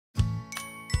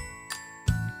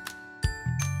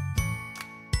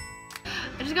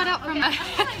I just got out from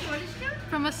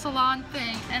from a salon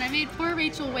thing, and I made poor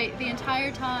Rachel wait the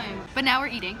entire time. But now we're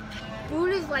eating.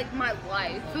 Food is like my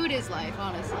life. Food is life,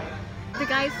 honestly. The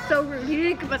guy's so rude. He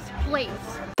didn't give us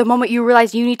plates. The moment you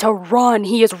realize you need to run,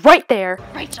 he is right there.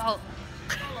 Rachel.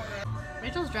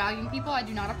 Rachel's dragging people. I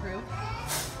do not approve.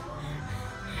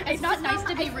 It's not nice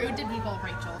to be rude to people,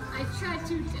 Rachel. I tried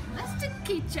to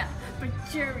domesticate ya, but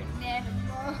you're an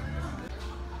animal.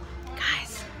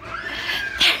 Guys.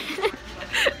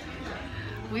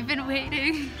 We've been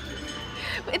waiting.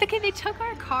 Okay, they took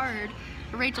our card.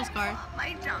 Rachel's card.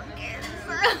 My junk is.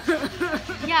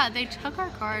 Yeah, they took our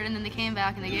card and then they came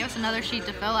back and they gave us another sheet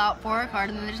to fill out for our card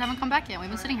and then they just haven't come back yet. We've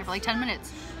been sitting here for like 10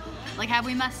 minutes. Like, have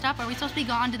we messed up? Are we supposed to be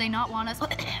gone? Do they not want us?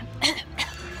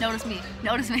 Notice me.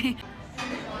 Notice me.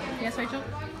 Yes, Rachel?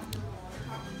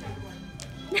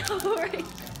 No, Rachel.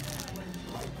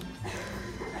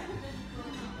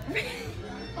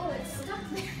 Oh, it's stuck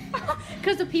there.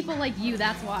 Because of people like you,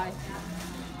 that's why.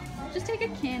 Just take a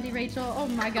candy, Rachel. Oh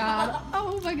my god.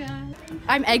 Oh my god.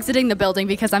 I'm exiting the building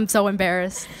because I'm so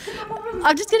embarrassed.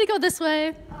 I'm just gonna go this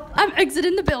way. I'm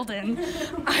exiting the building.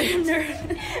 I am nervous.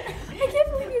 I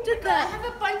can't believe you did that. I have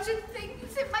a bunch of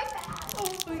things in my bag.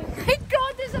 Oh my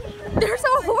god, there's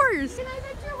a horse. Can I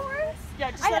pet your horse?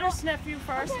 Yeah, just let her sniff you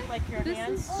first with like your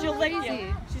hands. She'll lick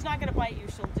you. She's not gonna bite you.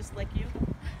 She'll just lick you.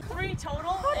 3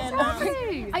 total. And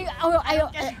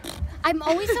I'm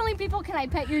always telling people, can I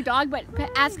pet your dog? But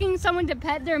asking someone to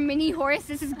pet their mini horse,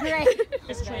 this is great.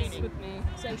 it's training with me.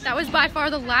 So That was by far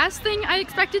the last thing I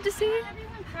expected to see.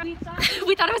 We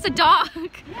thought it was a dog.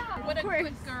 Yeah, What a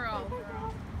good girl.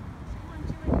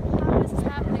 This is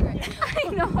happening right now. I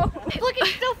know. Look,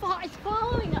 it's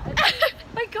following us.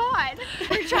 My god.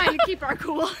 We're trying to keep our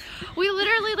cool. We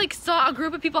literally like saw a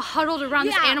group of people huddled around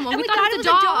this animal. and We thought it was a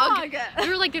dog. We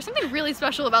were like, there's something really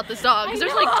special about this dog. Because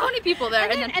there's like 20 people there.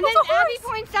 And then Abby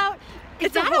points out,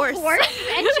 is that a horse?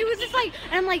 And she was just like,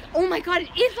 and I'm like, oh my god,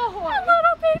 it is a horse. A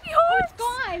little baby horse. It's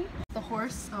gone. The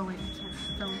horse, oh wait, I can't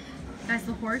film. Guys,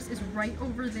 the horse is right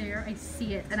over there. I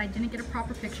see it, and I didn't get a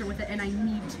proper picture with it, and I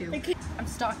need to. I'm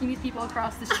stalking these people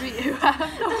across the street who have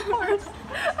the horse.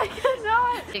 I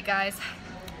cannot. Hey guys,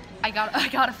 I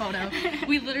got a photo.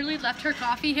 We literally left her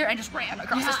coffee here and just ran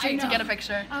across the street to get a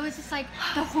picture. I was just like,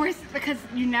 the horse, because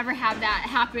you never have that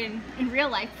happen in real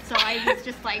life, so I was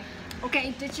just like,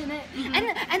 okay, ditching it.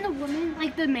 And the woman,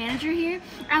 like the manager here,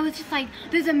 I was just like,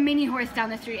 there's a mini horse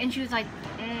down the street, and she was like,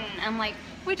 I'm like,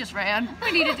 we just ran.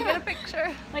 We needed to get a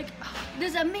picture. Like,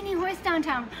 there's a mini horse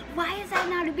downtown. Why is that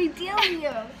not a big deal to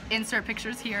you? Insert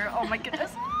pictures here. Oh my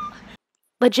goodness.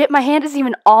 Legit, my hand isn't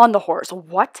even on the horse.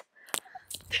 What?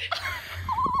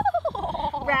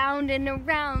 Round and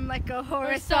around like a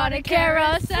horse on a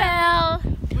carousel.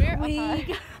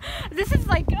 This is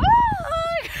like,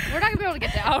 we're not gonna be able to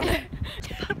get down.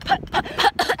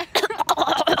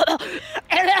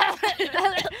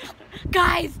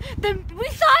 Guys, we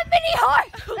saw a mini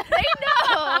horse. They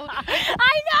know.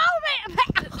 I know, man.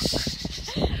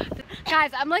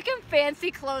 Guys, I'm like in fancy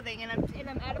clothing and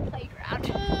I'm at a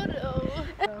playground. Oh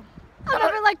no. I'll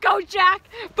never let go, Jack.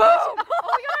 Boom! Oh my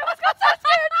god, I almost got so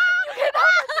scared.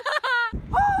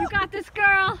 You got this,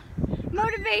 girl.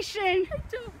 Motivation. I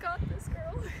don't got this,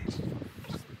 girl.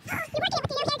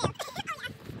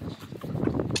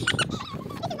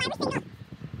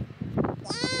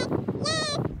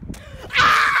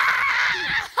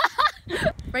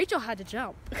 Rachel had to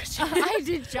jump. I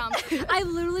did jump. I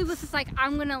literally was just like,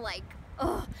 I'm gonna like,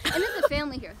 ugh. And there's a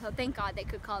family here, so thank God they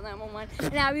could call 911.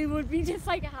 And Abby would be just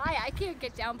like, hi, I can't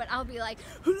get down, but I'll be like,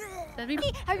 have you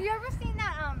ever seen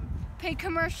that pig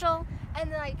commercial?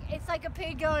 And like, it's like a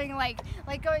pig going like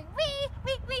going wee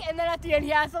wee wee, and then at the end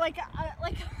he has like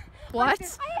What?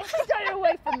 Stay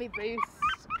away from me, please.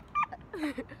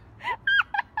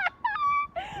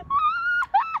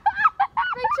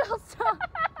 Rachel, stop.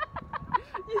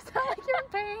 You sound like you're in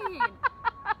pain.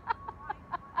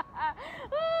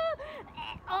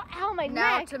 Ow, my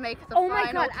Now neck. to make the Oh my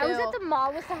final god, I was kill. at the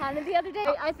mall with Sahana the other day.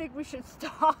 I think we should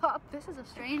stop. This is a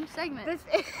strange segment. This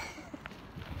is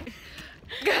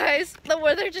Guys, the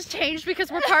weather just changed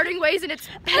because we're parting ways and it's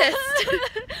pissed.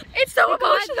 It's so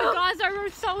emotional. The guys are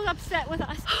so upset with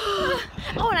us.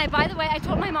 Oh, and by the way, I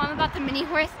told my mom about the mini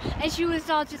horse, and she was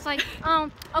all just like,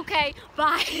 okay,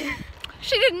 bye.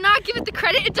 She did not give it the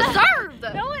credit it deserved.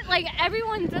 No, like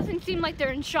everyone doesn't seem like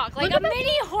they're in shock. Like a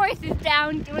mini horse was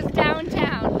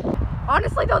downtown.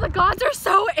 Honestly though, the gods are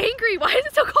so angry. Why is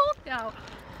it so cold now?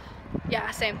 Yeah,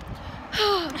 same.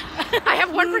 I have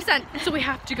 1%, so we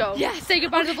have to go. Yes. Say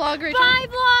goodbye to the vlog, Rachel. Bye,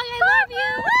 vlog. I love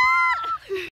you.